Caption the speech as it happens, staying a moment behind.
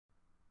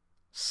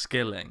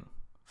Skilling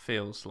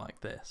feels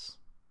like this.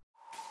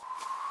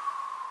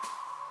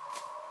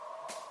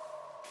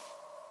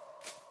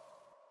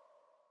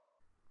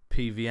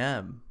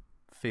 PVM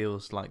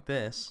feels like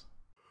this.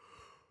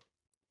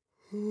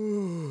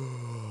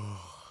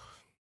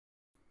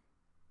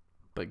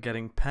 But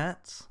getting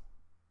pets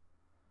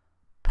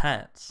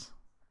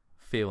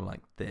feel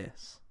like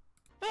this.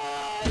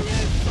 Oh, you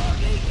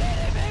fucking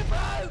kidding me,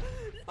 bro?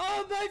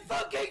 Oh my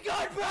fucking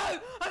god, bro!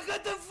 I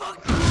got the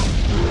fuck.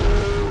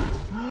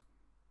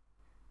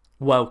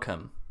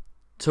 Welcome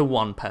to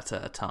One Pet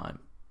at a Time,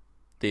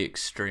 the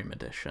Xtreme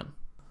edition.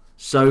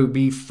 So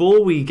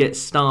before we get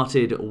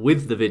started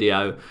with the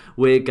video,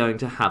 we're going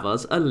to have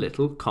us a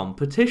little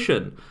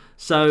competition.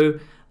 So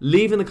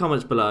leave in the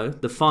comments below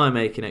the fire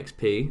making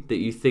XP that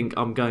you think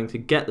I'm going to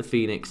get the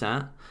Phoenix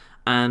at.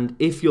 And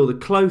if you're the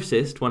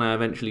closest when I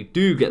eventually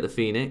do get the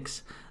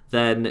Phoenix,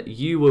 then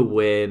you will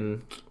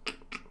win,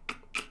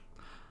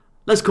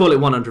 let's call it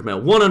 100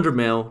 mil. 100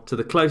 mil to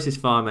the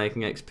closest fire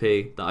making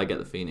XP that I get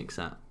the Phoenix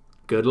at.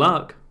 Good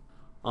luck.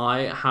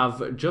 I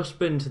have just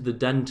been to the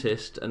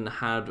dentist and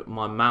had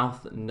my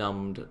mouth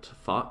numbed to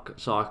fuck,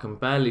 so I can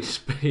barely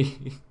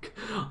speak.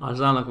 I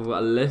sound like I've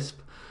got a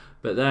lisp,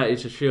 but there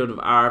is a Shield of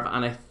Arv,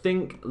 and I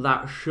think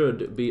that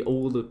should be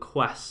all the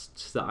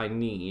quests that I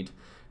need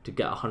to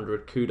get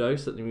 100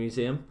 kudos at the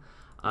museum.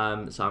 So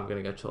I'm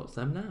going to go talk to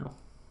them now.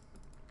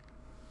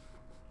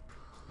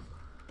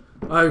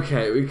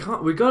 Okay, we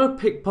got to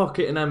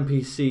pickpocket an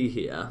NPC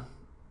here.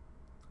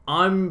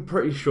 I'm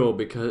pretty sure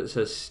because it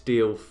says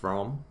steal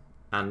from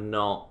and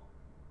not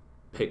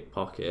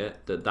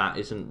pickpocket that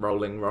isn't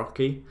Rolling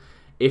Rocky.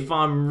 If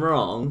I'm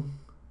wrong,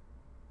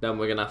 then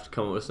we're gonna have to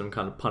come up with some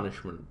kind of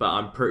punishment. But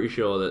I'm pretty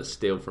sure that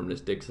steal from this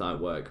dig site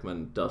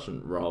workman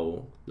doesn't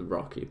roll the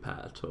Rocky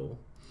pet at all.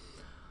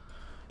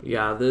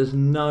 Yeah, there's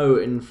no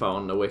info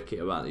on the wiki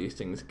about these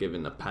things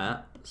giving a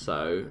pet,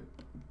 so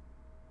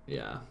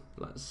yeah,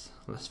 let's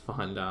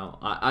find out.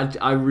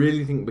 I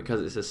really think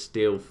because it's a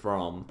steal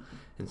from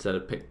instead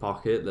of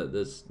pickpocket that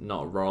there's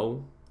not a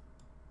roll.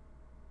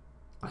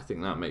 I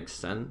think that makes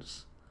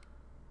sense.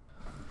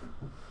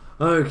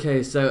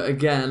 Okay, so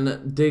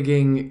again,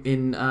 digging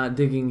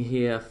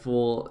here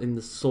in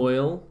the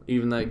soil,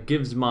 even though it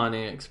gives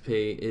mining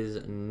XP, is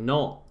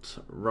not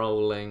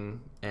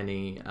rolling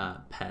any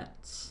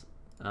pets.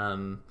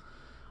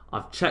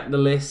 I've checked the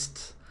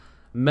list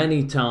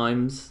many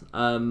times.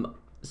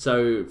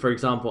 So, for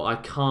example, I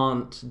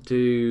can't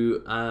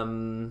do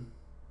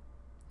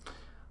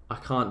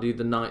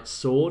the Knight's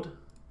Sword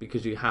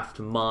because you have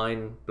to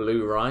mine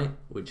blue right,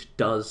 which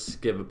does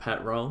give a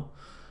pet roll,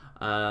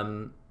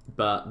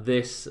 but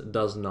this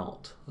does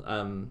not.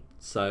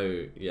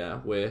 So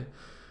yeah,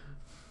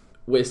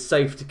 we're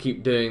safe to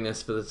keep doing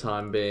this for the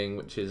time being,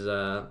 which is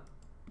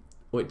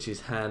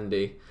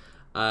handy.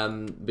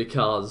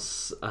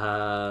 Because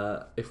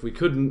if we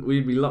couldn't,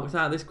 we'd be locked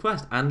out of this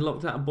quest and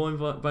locked out of Bon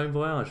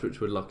Voyage, which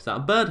would lock us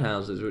out of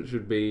birdhouses, which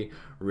would be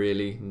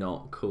really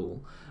not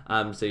cool.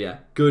 So yeah,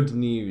 good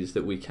news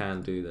that we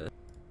can do this.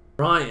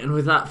 Right, and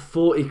with that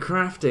 40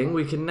 crafting,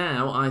 we can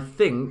now, I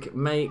think,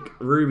 make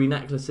ruby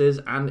necklaces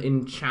and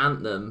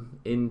enchant them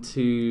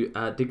into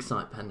dig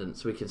site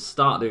pendants. So we can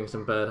start doing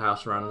some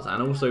birdhouse runs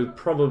and also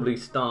probably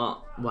start,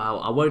 well,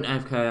 I won't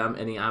AFK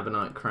any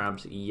Abonite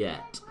crabs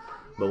yet.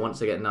 But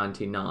once I get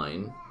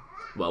 99,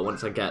 well,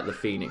 once I get the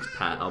Phoenix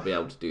pet, I'll be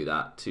able to do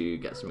that to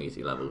get some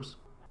easy levels.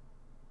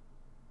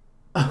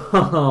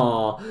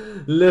 Oh,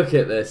 look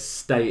at the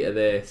state of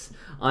this.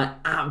 I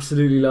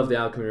absolutely love the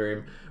alchemy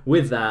room.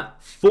 With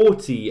that,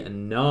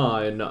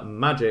 49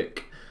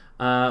 magic,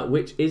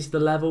 which is the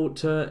level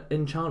to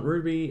enchant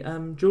ruby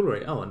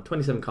jewellery. Oh, and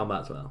 27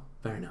 combat as well.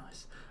 Very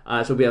nice.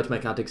 So we'll be able to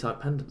make our dig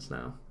site pendants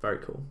now. Very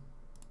cool.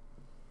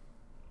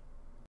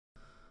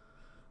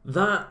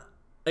 That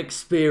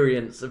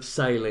experience of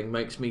sailing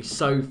makes me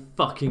so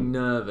fucking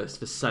nervous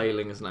for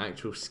sailing as an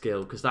actual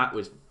skill, because that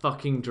was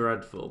fucking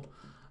dreadful.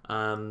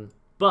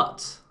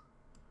 But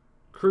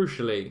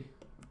crucially,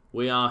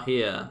 we are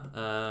here.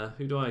 That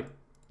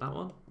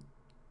one?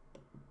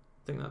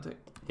 I think that's it.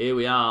 Here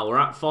we are. We're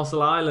at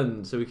Fossil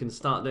Island, so we can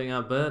start doing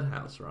our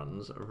birdhouse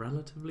runs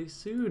relatively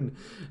soon.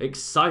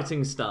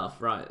 Exciting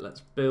stuff. Right,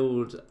 let's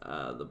build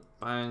the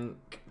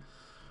bank.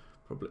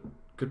 Probably a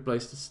good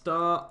place to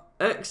start.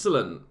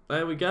 Excellent.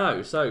 There we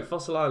go. So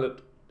Fossil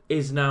Island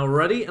is now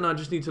ready, and I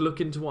just need to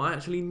look into what I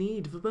actually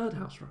need for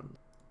birdhouse runs.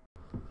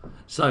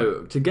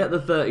 So to get the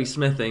 30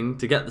 smithing,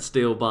 to get the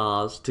steel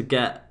bars, to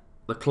get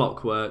the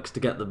clockworks, to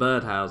get the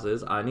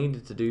birdhouses, I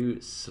needed to do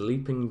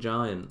Sleeping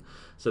Giant.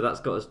 So that's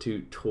got us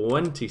to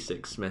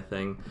 26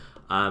 smithing,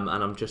 and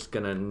I'm just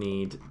gonna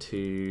need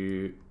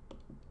to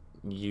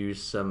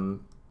use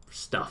some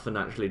stuff and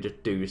actually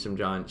just do some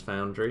Giant's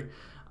Foundry.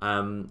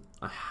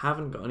 I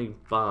haven't got any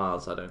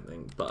bars, I don't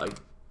think, but I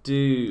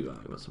do.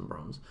 I've got some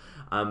bronze,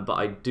 but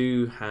I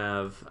do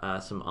have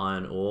some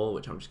iron ore,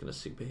 which I'm just going to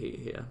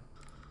superheat here.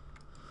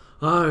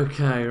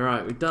 Okay,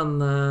 right, we've done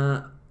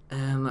that,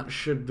 and that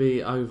should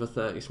be over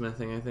 30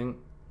 smithing, I think.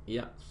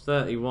 Yep,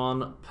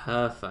 31.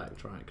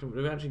 Perfect. Right, can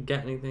we actually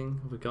get anything?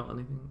 Have we got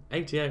anything?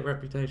 88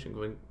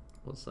 reputation.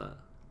 What's that?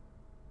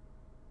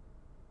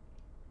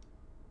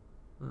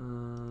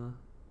 Oh,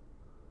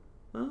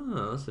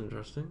 that's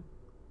interesting.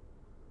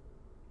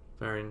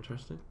 Very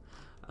interesting.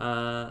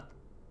 Okay,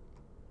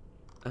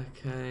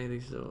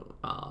 these are...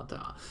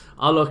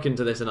 I'll look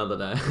into this another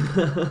day.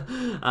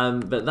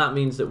 But that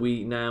means that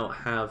we now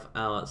have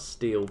our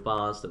steel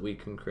bars that we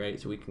can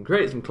create. So we can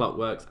create some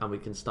clockworks and we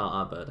can start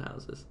our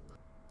birdhouses.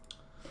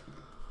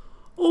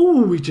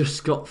 Oh, we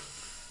just got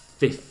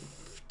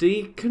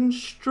 50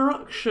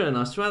 construction.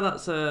 I swear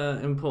that's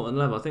an important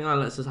level. I think that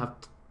lets us have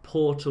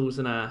portals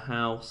in our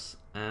house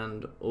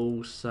and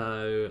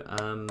also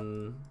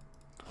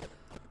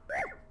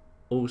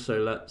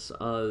lets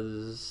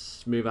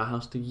us move our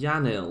house to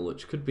Yanil,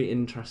 which could be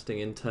interesting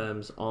in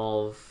terms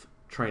of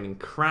training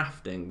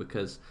crafting,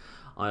 because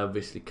I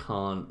obviously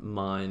can't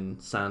mine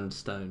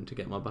sandstone to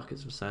get my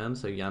buckets of sand,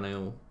 so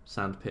Yanil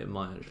sandpit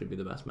might actually be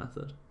the best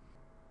method.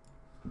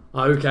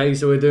 Okay,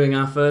 so we're doing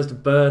our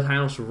first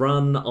birdhouse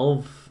run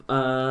of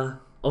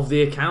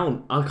the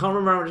account. I can't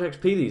remember how much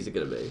XP these are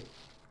going to be.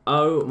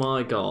 Oh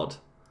my god.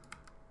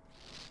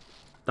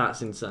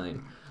 That's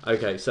insane.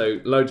 Okay,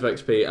 so loads of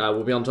XP.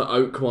 We'll be on to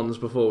oak ones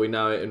before we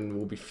know it, and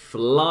we'll be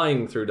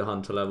flying through the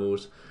hunter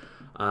levels.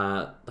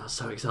 That's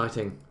so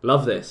exciting.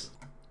 Love this.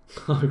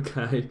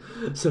 Okay,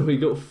 so we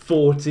got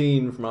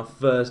 14 from our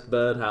first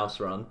birdhouse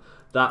run.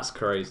 That's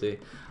crazy.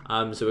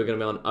 So we're going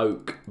to be on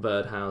oak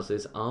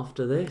birdhouses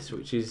after this,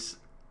 which is...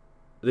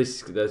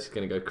 This is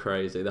going to go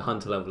crazy. The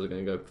hunter levels are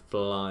going to go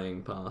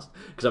flying past.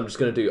 Because I'm just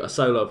going to do a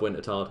solo of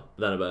Wintertard,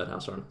 then a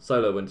birdhouse run.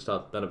 Solo of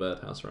Wintertard, then a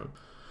birdhouse run.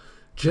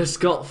 Just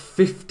got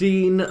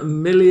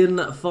 15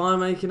 million fire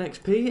making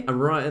XP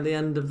right at the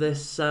end of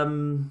this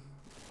solo.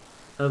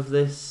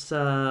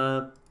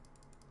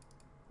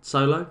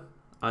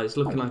 It's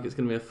looking like it's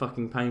going to be a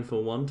fucking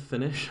painful one to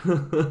finish,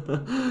 but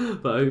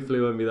hopefully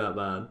it won't be that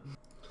bad.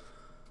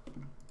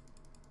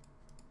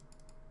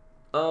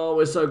 Oh,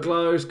 we're so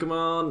close! Come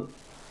on!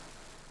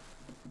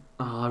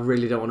 Oh, I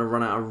really don't want to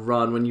run out of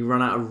run. When you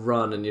run out of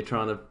run and you're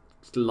trying to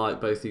light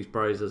both these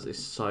braziers, it's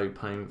so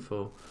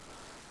painful.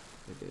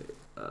 Okay.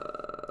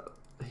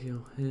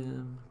 Heal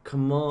him.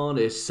 Come on.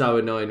 It's so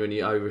annoying when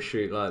you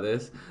overshoot like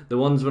this. The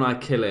ones when I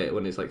kill it,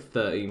 when it's like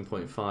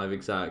 13.5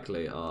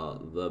 exactly, are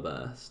the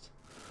best.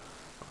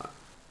 Right.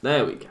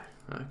 There we go.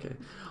 Okay.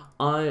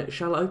 I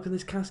shall open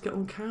this casket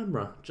on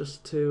camera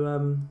just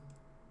to...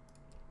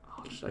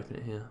 I'll just open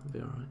it here. It'll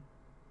be alright.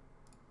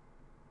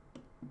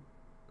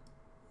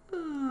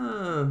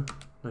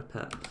 No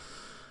pet.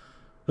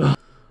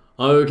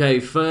 Okay,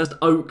 first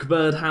oak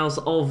birdhouse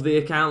of the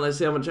account. Let's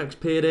see how much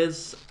XP it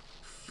is.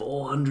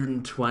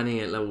 420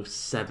 at level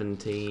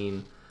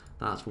 17.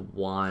 That's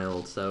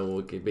wild. So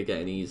we'll be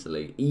getting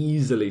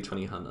easily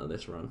 20 hunter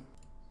this run.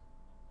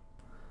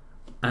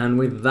 And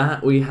with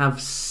that, we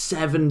have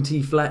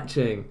 70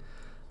 fletching.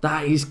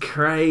 That is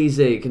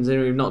crazy,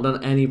 considering we've not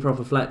done any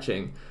proper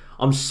fletching.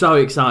 I'm so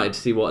excited to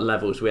see what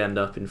levels we end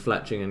up in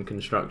fletching and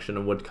construction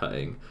and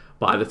woodcutting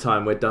by the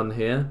time we're done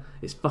here.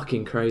 It's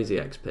fucking crazy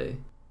XP.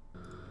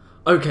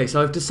 Okay,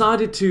 so I've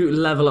decided to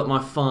level up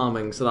my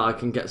farming so that I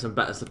can get some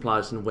better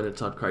supplies from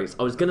Wintertard crates.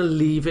 I was going to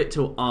leave it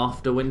till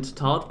after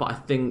Wintertard, but I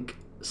think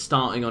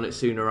starting on it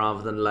sooner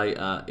rather than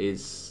later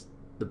is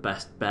the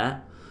best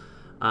bet.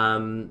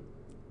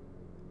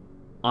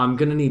 I'm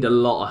going to need a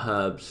lot of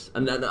herbs,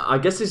 and I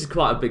guess this is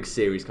quite a big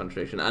series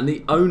contradiction, and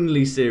the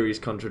only series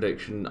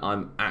contradiction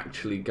I'm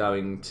actually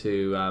going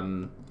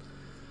to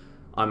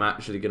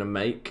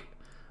make,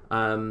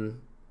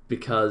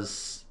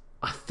 because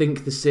I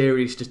think the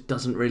series just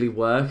doesn't really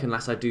work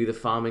unless I do the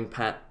farming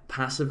pet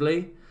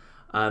passively,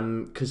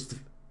 because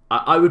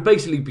I would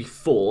basically be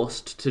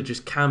forced to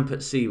just camp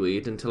at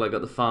seaweed until I got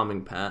the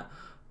farming pet,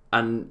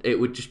 and it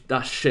would just,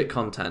 that's shit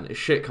content. It's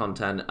shit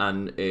content,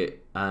 and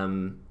it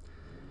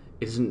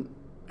doesn't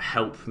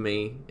help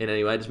me in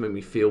any way. It doesn't make me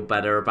feel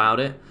better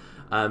about it.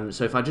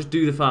 So if I just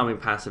do the farming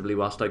passively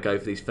whilst I go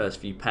for these first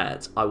few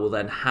pets, I will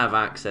then have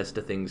access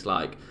to things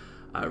like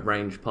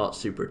range pots,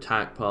 super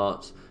attack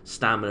pots,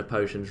 stamina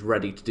potions,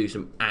 ready to do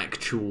some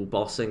actual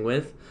bossing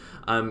with.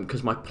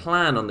 Because my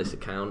plan on this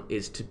account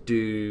is to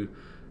do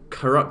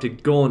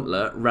Corrupted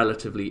Gauntlet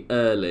relatively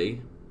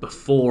early,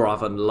 before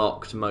I've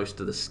unlocked most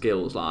of the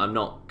skills. Like, I'm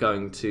not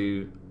going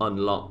to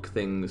unlock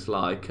things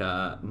like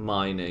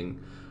mining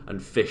and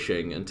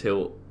fishing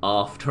until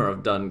after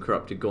I've done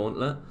Corrupted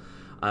Gauntlet,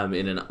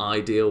 in an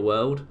ideal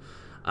world.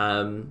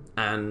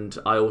 And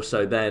I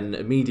also then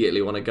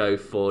immediately want to go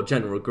for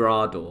General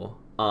Grador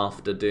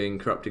after doing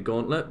Corrupted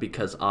Gauntlet,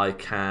 because I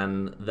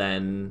can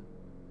then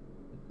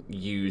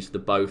use the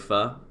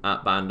Bofa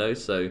at Bandos.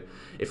 So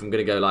if I'm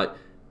going to go like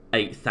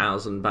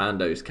 8,000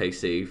 Bandos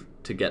KC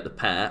to get the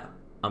pet,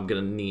 I'm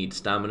going to need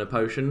stamina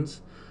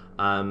potions.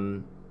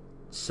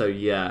 So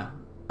yeah,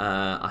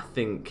 I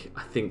think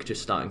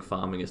just starting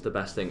farming is the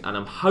best thing, and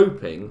I'm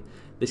hoping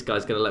this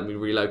guy's going to let me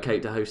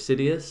relocate to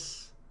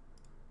Hosidius.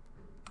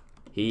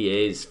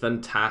 He is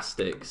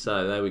fantastic.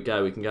 So there we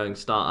go. We can go and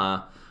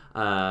start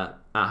our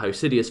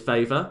Hosidius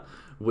favour,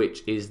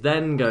 which is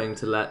then going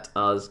to let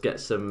us get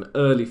some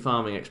early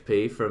farming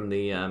XP from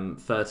the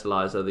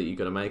fertiliser that you've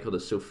got to make, or the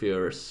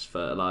sulfurous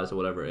fertiliser,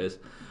 whatever it is.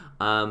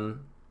 And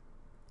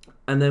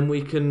then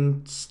we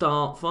can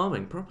start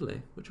farming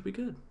properly, which will be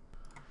good.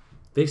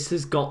 This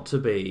has got to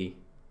be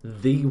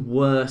the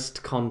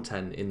worst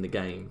content in the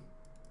game.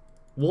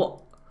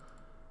 What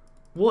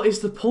is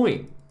the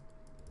point?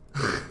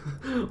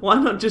 Why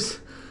not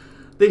just...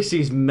 This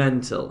is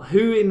mental.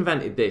 Who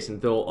invented this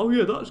and thought, oh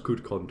yeah, that's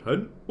good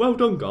content. Well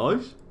done,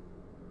 guys.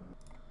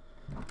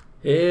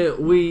 Here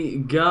we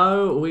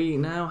go. We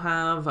now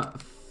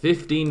have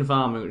 15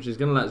 farming, which is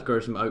going to let us grow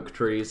some oak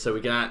trees so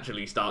we can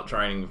actually start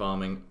training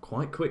farming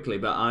quite quickly.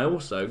 But I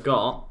also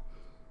got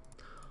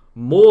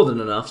more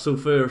than enough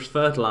sulfurous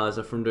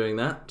fertilizer from doing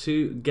that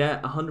to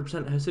get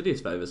 100%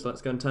 Hosidius favour. So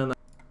let's go and turn that.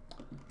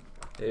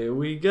 Here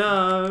we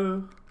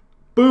go.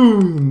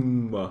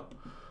 Boom!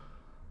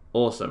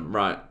 Awesome.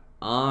 Right.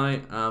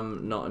 I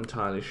am not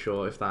entirely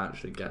sure if that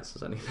actually gets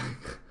us anything.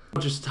 I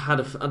just had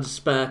a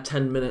spare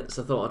 10 minutes.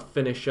 I thought I'd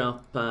finish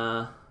up.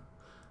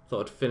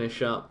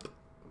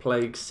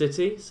 Plague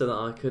City so that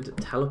I could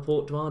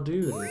teleport to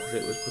Ardoon, because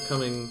it was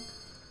becoming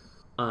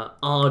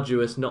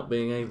arduous not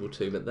being able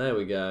to. But there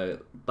we go.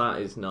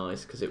 That is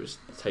nice because it was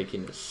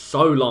taking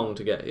so long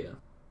to get here.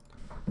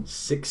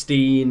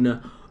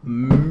 16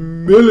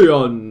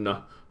 million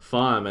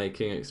fire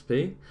making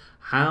XP.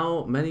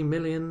 How many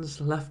millions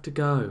left to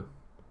go?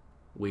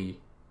 We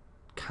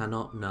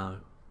cannot know.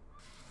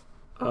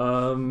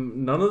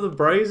 None of the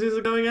braises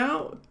are going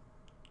out?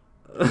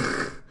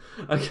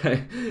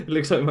 Okay, it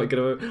looks like we might get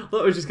away. I thought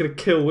we were just going to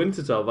kill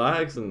Wintertop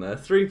by accident there.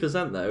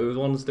 3% though, with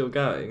one still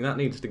going. That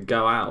needs to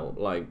go out,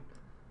 like,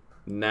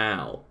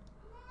 now.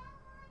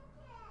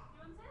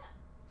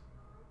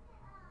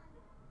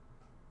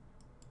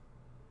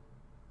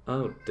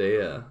 Oh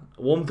dear.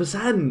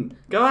 1%!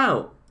 Go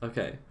out!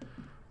 Okay.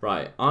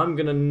 Right, I'm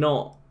going to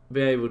not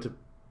be able to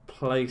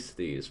place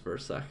these for a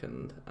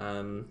second.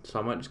 So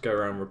I might just go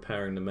around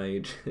repairing the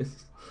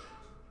mages.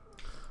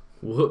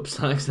 Whoops,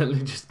 I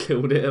accidentally just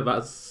killed it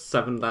about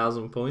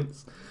 7,000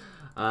 points.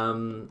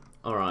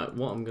 Alright,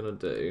 what I'm going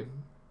to do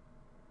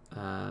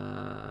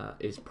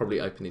is probably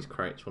open these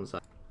crates. One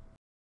sec.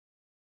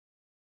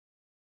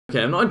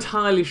 Okay, I'm not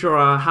entirely sure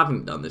I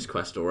haven't done this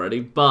quest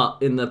already, but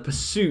in the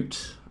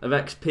pursuit of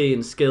XP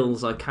and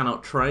skills I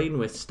cannot train,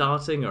 we're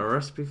starting a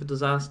recipe for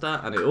disaster,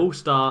 and it all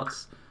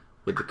starts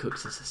with the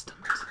cook's assistant.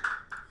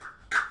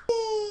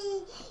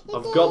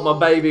 I've got my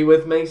baby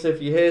with me, so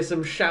if you hear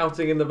some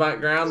shouting in the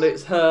background,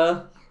 it's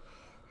her.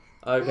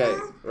 Okay,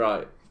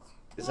 right.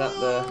 Is that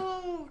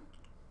the...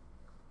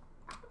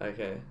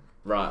 Okay,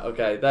 right,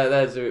 okay.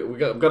 There's we've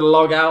got to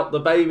log out. The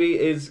baby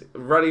is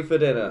ready for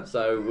dinner,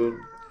 so we'll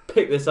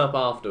pick this up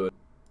afterwards.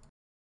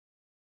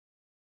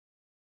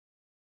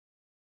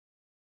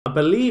 I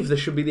believe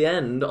this should be the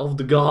end of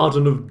the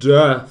Garden of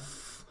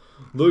Death.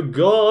 The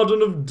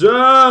Garden of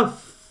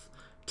Death!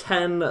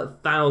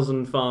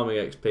 10,000 farming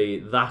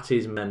XP. That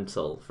is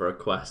mental for a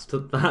quest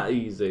that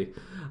easy.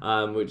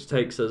 Which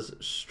takes us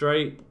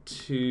straight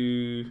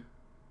to...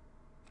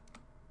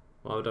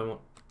 Well,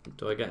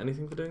 do I get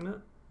anything for doing that?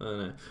 I don't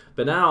know.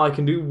 But now I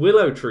can do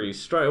willow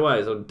trees straight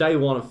away. So day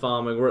 1 of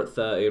farming, we're at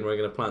 30 and we're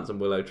going to plant some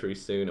willow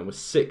trees soon. And we're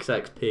 6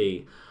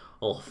 XP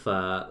off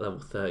level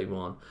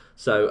 31.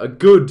 So a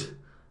good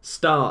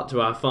start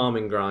to our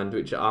farming grind,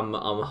 which I'm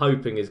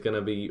hoping is going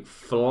to be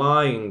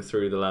flying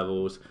through the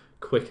levels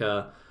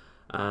quicker.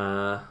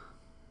 I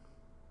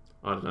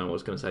don't know what I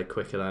was going to say.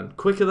 Quicker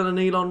than an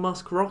Elon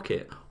Musk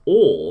rocket,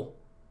 or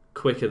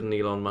quicker than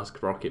Elon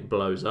Musk rocket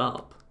blows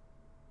up.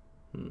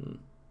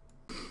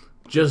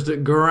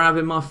 Just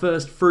grabbing my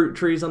first fruit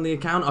trees on the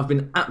account. I've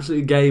been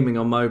absolutely gaming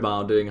on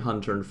mobile, doing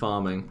hunter and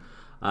farming,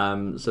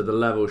 so the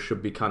levels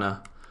should be kind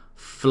of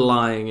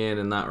flying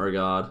in that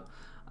regard.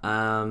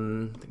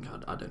 I think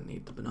I don't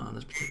need the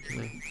bananas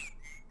particularly.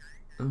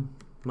 Oh,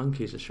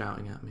 monkeys are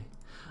shouting at me.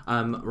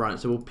 Right,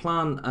 so we'll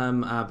plant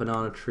our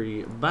banana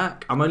tree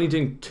back. I'm only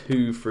doing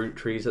 2 fruit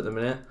trees at the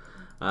minute,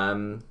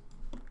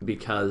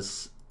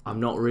 because I'm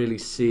not really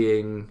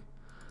seeing...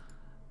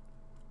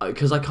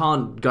 Because I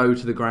can't go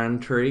to the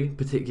grand tree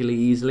particularly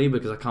easily,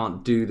 because I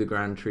can't do the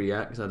grand tree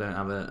yet, because I don't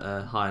have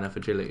a high enough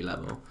agility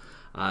level.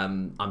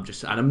 I'm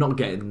not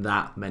getting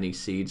that many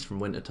seeds from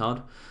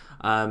Wintertod.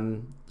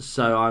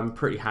 So I'm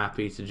pretty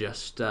happy to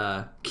just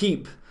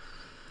keep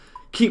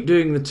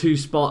doing the 2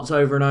 spots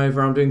over and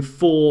over. I'm doing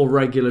 4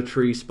 regular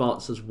tree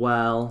spots as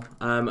well,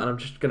 and I'm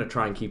just going to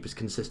try and keep as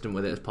consistent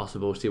with it as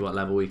possible, see what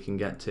level we can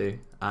get to.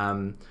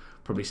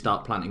 Probably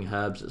start planting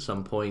herbs at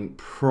some point,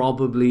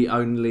 probably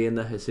only in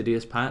the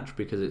Hosidius patch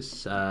because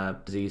it's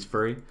disease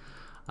free,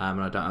 and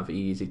I don't have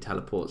easy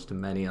teleports to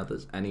many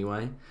others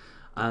anyway.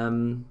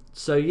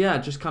 So yeah,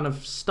 just kind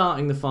of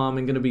starting the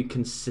farming, going to be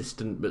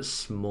consistent but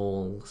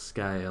small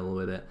scale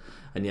with it.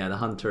 And yeah, the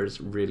hunter is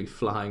really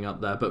flying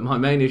up there. But my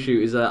main issue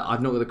is that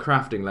I've not got the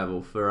crafting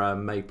level for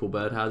maple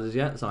birdhouses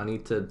yet, so I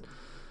need to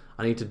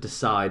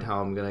decide how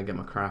I'm going to get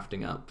my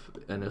crafting up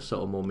in a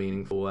sort of more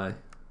meaningful way.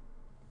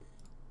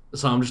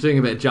 So I'm just doing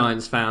a bit of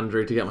Giant's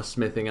Foundry to get my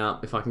smithing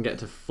up. If I can get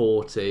to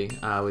 40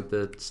 with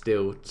the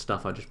steel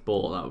stuff I just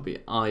bought, that would be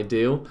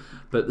ideal.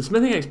 But the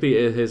smithing XP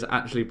is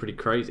actually pretty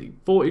crazy.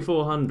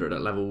 4,400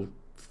 at level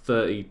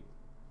 30.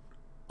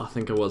 I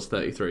think I was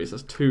 33, so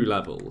that's 2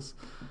 levels.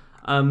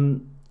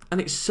 And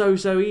it's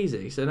so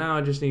easy. So now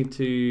I just need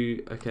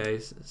to, okay,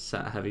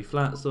 set a heavy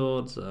flat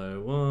sword. So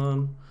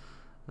 1,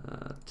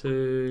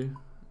 2,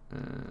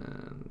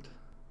 and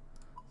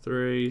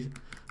 3.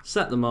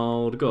 Set the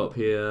mold, go up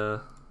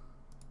here.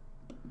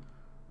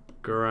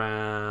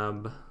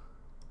 Grab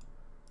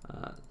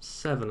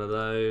 7 of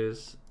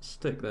those,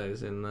 stick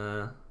those in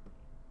there,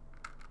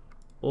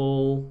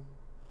 all,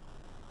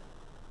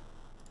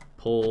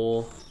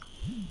 pour,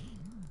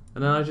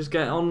 and then I just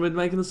get on with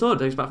making the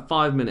sword. It takes about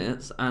 5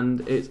 minutes,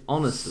 and it's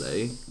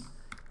honestly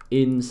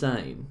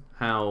insane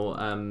how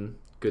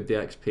good the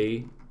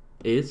XP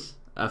is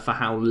for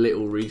how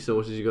little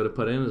resources you got to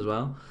put in as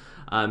well.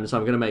 So I'm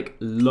going to make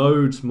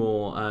loads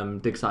more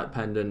dig site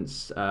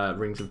pendants,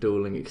 rings of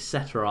dueling,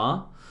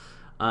 etc.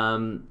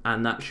 And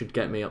that should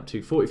get me up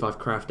to 45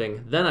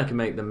 crafting. Then I can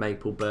make the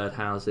maple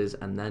birdhouses,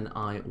 and then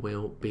I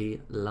will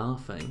be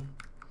laughing.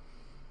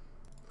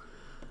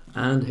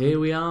 And here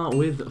we are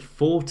with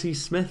 40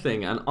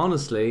 smithing, and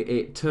honestly,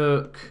 it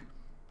took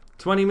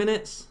 20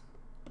 minutes.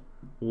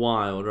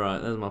 Wild, right?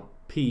 There's my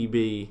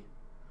PB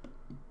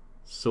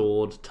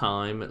sword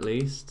time at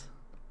least.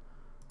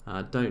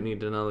 I don't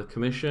need another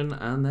commission,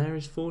 and there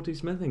is 40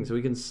 smithing, so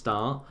we can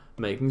start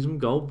making some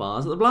gold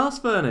bars at the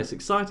blast furnace.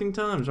 Exciting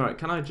times. Right,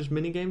 can I just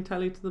minigame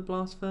tally to the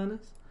blast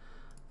furnace?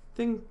 I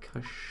think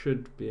I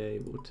should be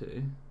able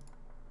to.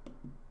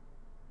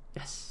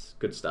 Yes,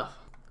 good stuff.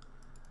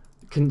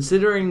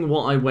 Considering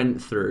what I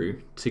went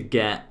through to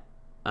get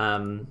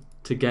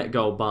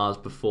gold bars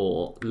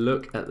before,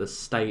 look at the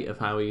state of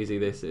how easy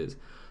this is.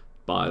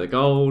 Buy the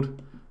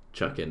gold,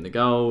 chuck in the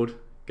gold,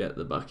 get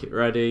the bucket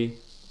ready,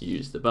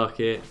 use the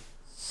bucket,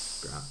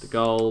 grab the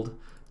gold.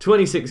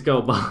 26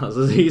 gold bars,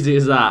 as easy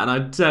as that, and I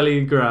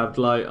grabbed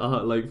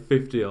like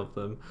 50 of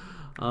them.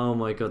 Oh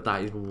my god,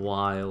 that is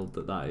wild.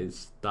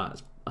 That's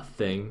a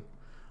thing.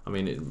 I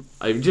mean,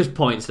 it just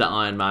points to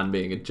Iron Man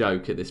being a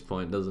joke at this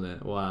point, doesn't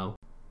it? Wow.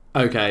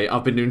 Okay,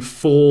 I've been doing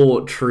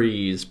 4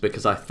 trees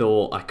because I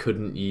thought I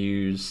couldn't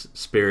use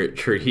spirit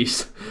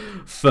trees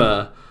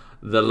for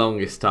the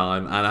longest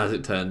time, and as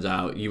it turns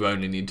out, you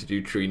only need to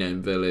do Tree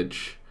Name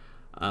Village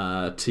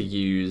to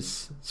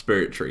use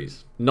spirit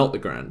trees, not the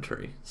grand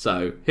tree.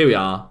 So here we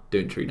are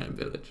doing Tree Name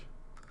Village.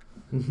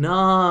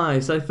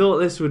 Nice. I thought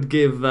this would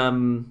give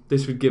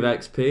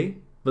XP,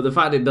 but the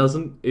fact it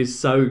doesn't is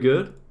so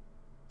good.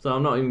 So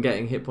I'm not even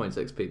getting hit points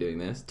XP doing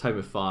this. Tome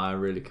of Fire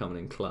really coming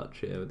in clutch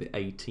here with the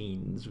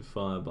 18s with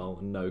Firebolt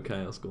and no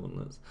Chaos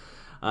Gauntlets.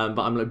 But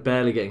I'm like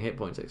barely getting hit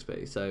points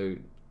XP, so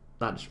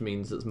that just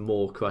means there's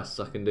more quests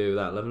I can do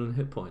without leveling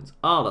hit points.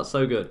 Oh, that's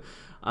so good.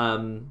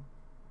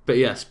 But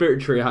yeah,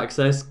 Spirit Tree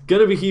access,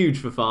 gonna be huge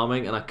for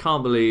farming, and I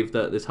can't believe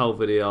that this whole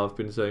video I've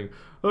been saying,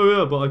 oh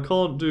yeah, but I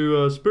can't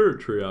do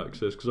Spirit Tree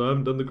access because I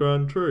haven't done the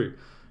Grand Tree.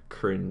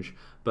 Cringe.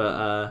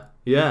 But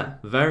yeah,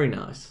 very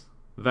nice.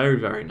 Very,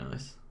 very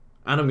nice.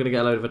 And I'm gonna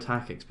get a load of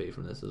attack XP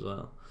from this as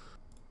well.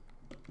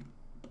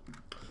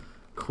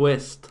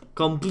 Quest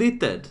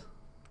completed.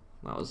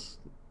 That was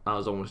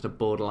almost a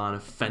borderline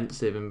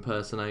offensive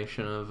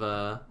impersonation of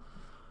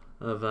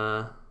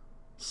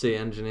Sea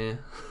Engineer.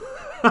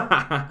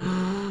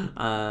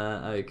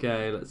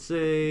 Okay, let's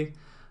see. I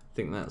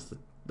think that's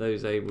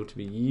those able to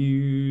be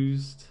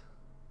used.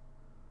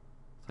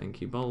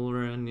 Thank you,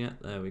 Bolrin. Yeah,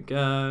 there we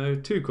go.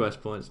 2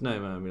 quest points, no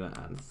amulet,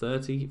 and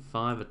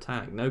 35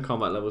 attack. No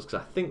combat levels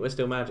because I think we're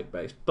still magic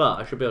based, but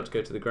I should be able to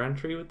go to the Grand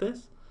Tree with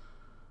this.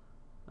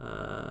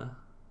 Can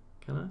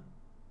I?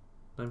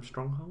 Gnome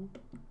Stronghold?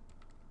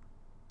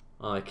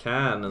 I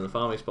can, and the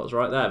farming spot's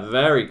right there.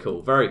 Very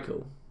cool, very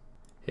cool.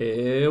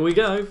 Here we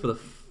go for the...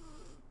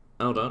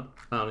 Hold on,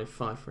 I only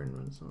 5 for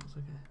inroads, so that's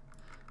okay.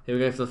 Here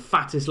we go for the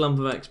fattest lump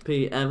of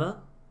XP ever.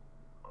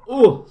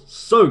 Oh,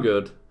 so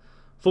good.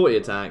 40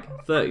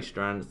 attack, 30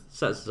 strength,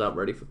 sets us up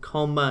ready for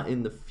combat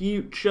in the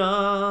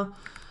future.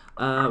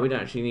 We don't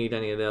actually need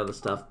any of the other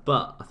stuff,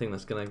 but I think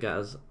that's going to get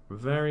us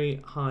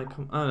very high...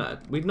 Oh no,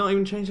 we've not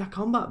even changed our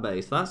combat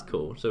base. That's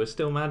cool. So we're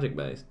still magic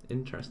based.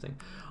 Interesting.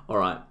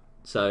 Alright,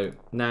 so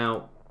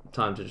now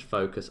time to just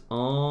focus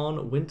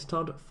on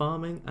Wintertodt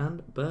farming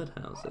and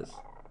birdhouses.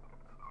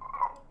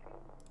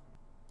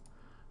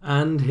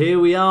 And here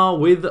we are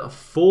with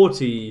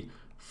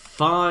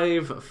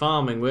 45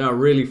 farming. We are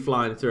really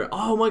flying through it.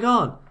 Oh my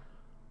god!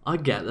 I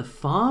get the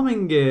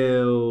farming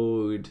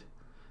guild.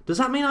 Does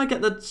that mean I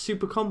get the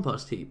super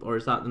compost heap, or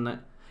is that the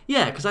next?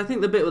 Yeah, because I think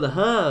the bit with the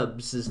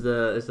herbs is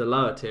the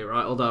lower tier,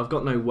 right? Although I've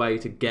got no way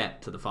to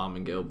get to the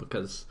farming guild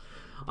because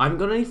I haven't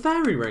got any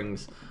fairy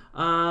rings.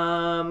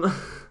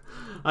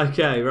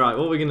 Okay, right.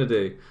 What are we gonna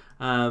do?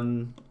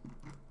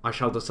 I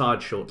shall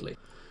decide shortly.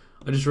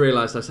 I just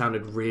realised I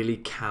sounded really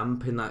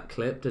camp in that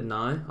clip, didn't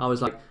I? I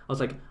was like,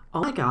 oh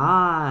my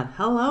god,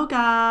 hello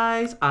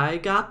guys, I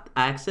got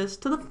access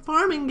to the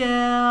farming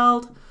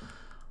guild.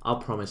 I'll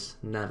promise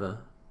never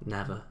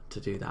never to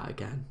do that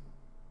again.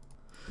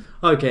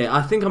 Okay,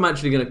 I think I'm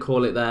actually going to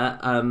call it there.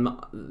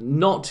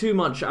 Not too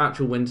much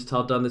actual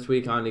Wintertide done this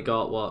week. I only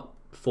got, what,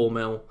 4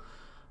 mil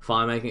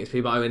fire making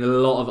XP, but I mean a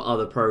lot of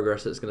other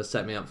progress that's going to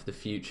set me up for the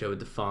future with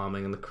the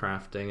farming and the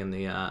crafting and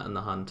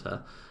the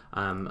hunter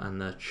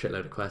and the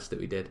shitload of quests that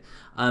we did.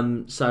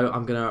 So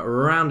I'm going to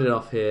round it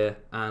off here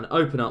and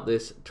open up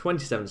this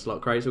 27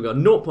 slot crate. So we've got a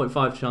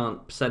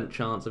 0.5%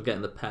 chance of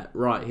getting the pet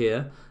right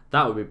here.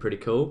 That would be pretty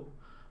cool.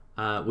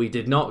 We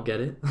did not get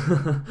it,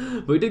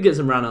 but we did get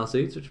some Ranel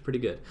seeds, which is pretty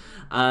good.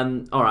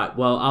 Alright,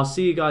 well, I'll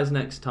see you guys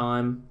next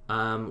time,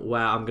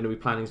 where I'm going to be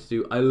planning to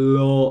do a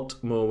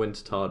lot more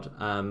Wintertide,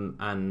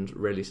 and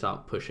really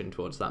start pushing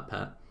towards that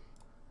pet.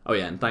 Oh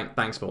yeah, and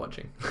thanks for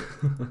watching.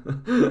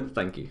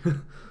 Thank you.